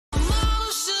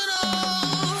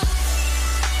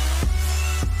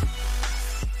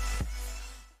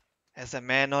as a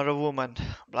man or a woman,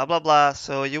 blah blah blah.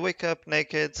 So you wake up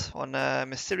naked on a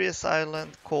mysterious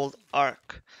island called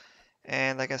Ark,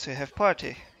 and I guess we have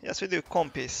party. Yes, we do,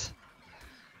 compies.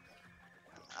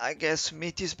 I guess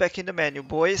meat is back in the menu,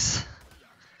 boys.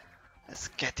 Let's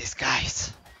get these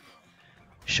guys.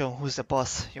 Show 'em who's the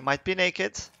boss. You might be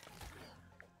naked,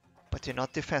 but you're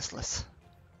not defenseless.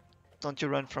 Don't you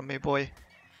run from me, boy.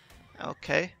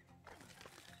 Okay.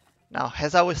 Now,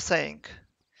 as I was saying,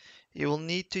 you will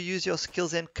need to use your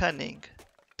skills and cunning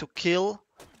to kill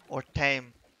or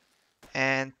tame.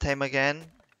 And tame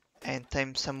again, and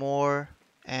tame some more.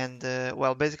 And,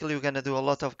 well, basically, you're gonna do a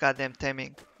lot of goddamn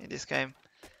taming in this game.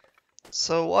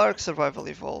 So, Ark Survival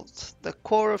Evolved. The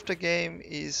core of the game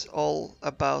is all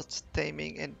about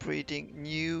taming and breeding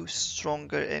new,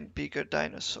 stronger, and bigger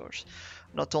dinosaurs.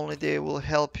 Not only they will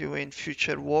help you in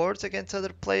future wars against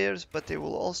other players, but they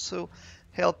will also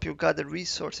help you gather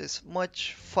resources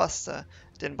much faster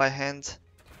than by hand.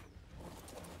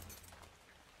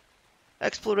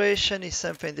 Exploration is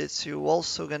something that you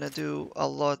also gonna do a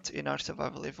lot in Ark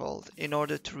Survival Evolved in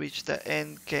order to reach the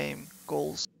end game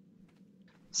goals.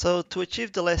 So to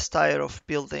achieve the last tier of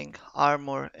building,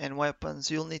 armor and weapons,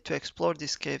 you'll need to explore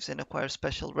these caves and acquire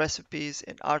special recipes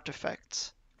and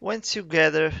artifacts. Once you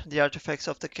gather the artifacts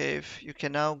of the cave, you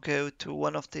can now go to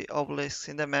one of the obelisks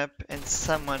in the map and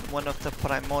summon one of the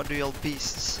primordial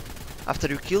beasts. After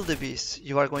you kill the beast,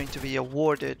 you are going to be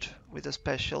awarded with a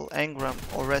special engram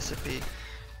or recipe.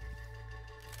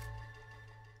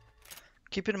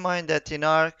 Keep in mind that in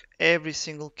Ark, every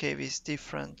single cave is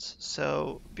different,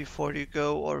 so before you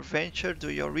go or venture,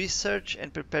 do your research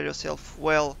and prepare yourself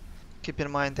well. Keep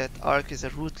in mind that Ark is a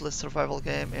ruthless survival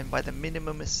game, and by the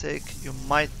minimum mistake, you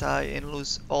might die and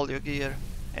lose all your gear.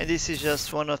 And this is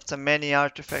just one of the many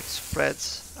artifact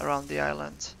spreads around the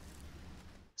island.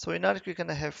 So in Ark, we're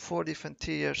gonna have 4 different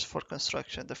tiers for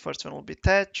construction. The first one will be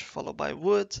thatch, followed by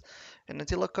wood, and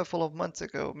until a couple of months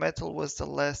ago, metal was the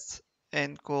last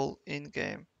end goal in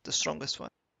game, the strongest one.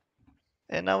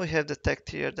 And now we have the tech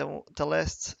tier, the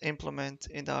last implement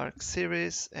in the Ark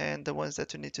series, and the ones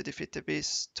that you need to defeat the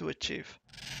beasts to achieve.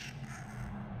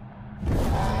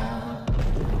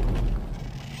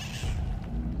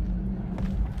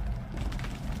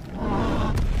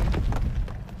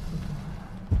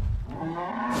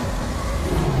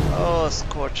 Oh,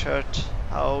 Scorched.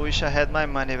 I wish I had my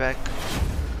money back.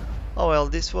 Oh well,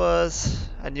 this was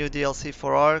a new DLC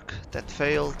for Ark that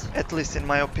failed, at least in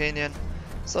my opinion.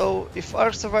 So, if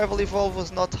Ark Survival Evolved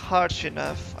was not harsh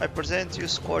enough, I present you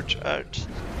Scorched Earth.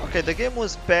 Okay, the game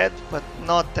was bad, but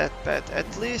not that bad.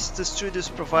 At least the studios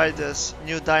provide us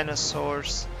new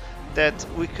dinosaurs that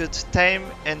we could tame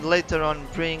and later on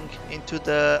bring into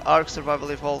the Ark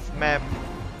Survival Evolved map.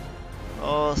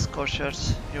 Oh, Scorched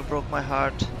Earth, you broke my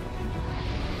heart.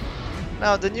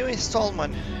 Now, the new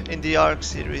installment in the Ark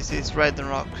series is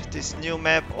Rock. This new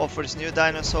map offers new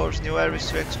dinosaurs, new areas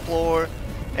to explore,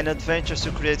 and adventures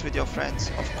to create with your friends.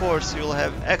 Of course, you will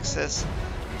have access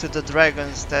to the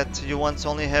dragons that you once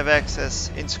only have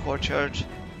access in Scorched.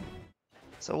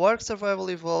 So Ark Survival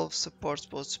Evolved supports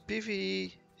both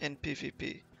PvE and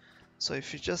PvP. So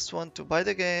if you just want to buy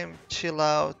the game, chill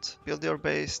out, build your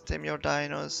base, tame your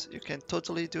dinos, you can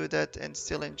totally do that and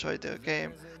still enjoy the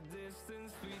game.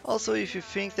 Also, if you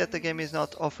think that the game is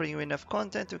not offering you enough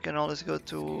content, you can always go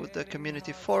to the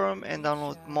community forum and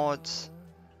download mods.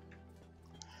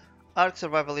 Ark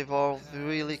Survival Evolved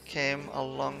really came a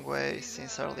long way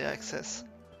since early access.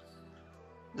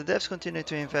 The devs continue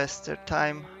to invest their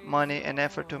time, money and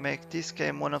effort to make this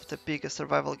game one of the biggest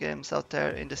survival games out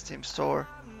there in the Steam store.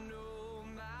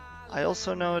 I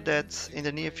also know that in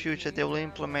the near future they will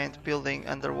implement building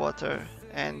underwater,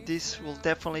 and this will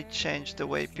definitely change the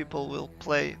way people will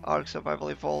play Ark Survival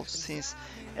Evolved since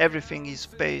everything is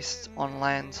based on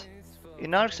land.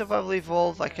 In Ark Survival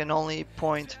Evolved I can only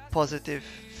point positive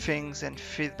things and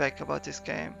feedback about this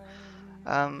game.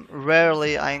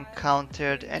 Rarely I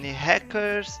encountered any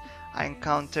hackers, I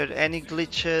encountered any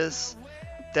glitches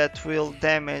that will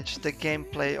damage the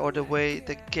gameplay or the way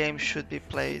the game should be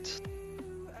played.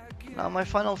 Now my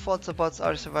final thoughts about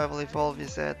Ark Survival Evolved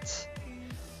is that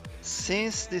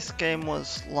since this game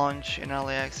was launched in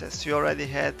early access, you already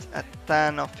had a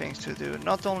ton of things to do,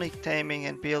 not only taming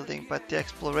and building but the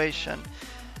exploration.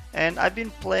 And I've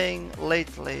been playing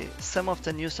lately some of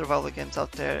the new survival games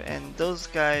out there, and those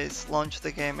guys launch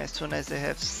the game as soon as they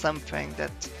have something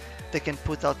that they can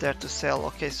put out there to sell.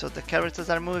 Okay, so the characters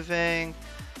are moving,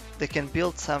 they can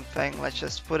build something, let's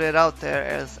just put it out there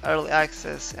as early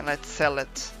access and let's sell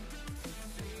it.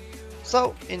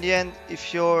 So in the end,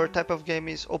 if your type of game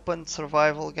is open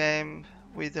survival game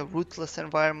with a ruthless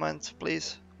environment,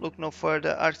 please look no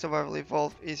further, Ark Survival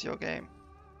Evolved is your game.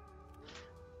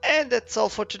 And that's all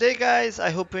for today, guys. I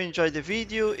hope you enjoyed the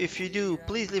video. If you do,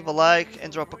 please leave a like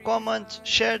and drop a comment,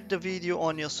 share the video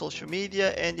on your social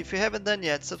media, and if you haven't done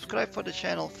yet, subscribe for the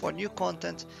channel for new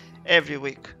content every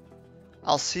week.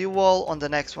 I'll see you all on the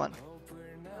next one.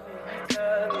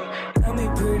 Tell me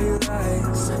pretty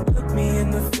lies, look me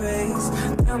in the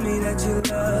face, tell me that you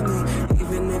love me,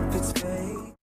 even if it's fake.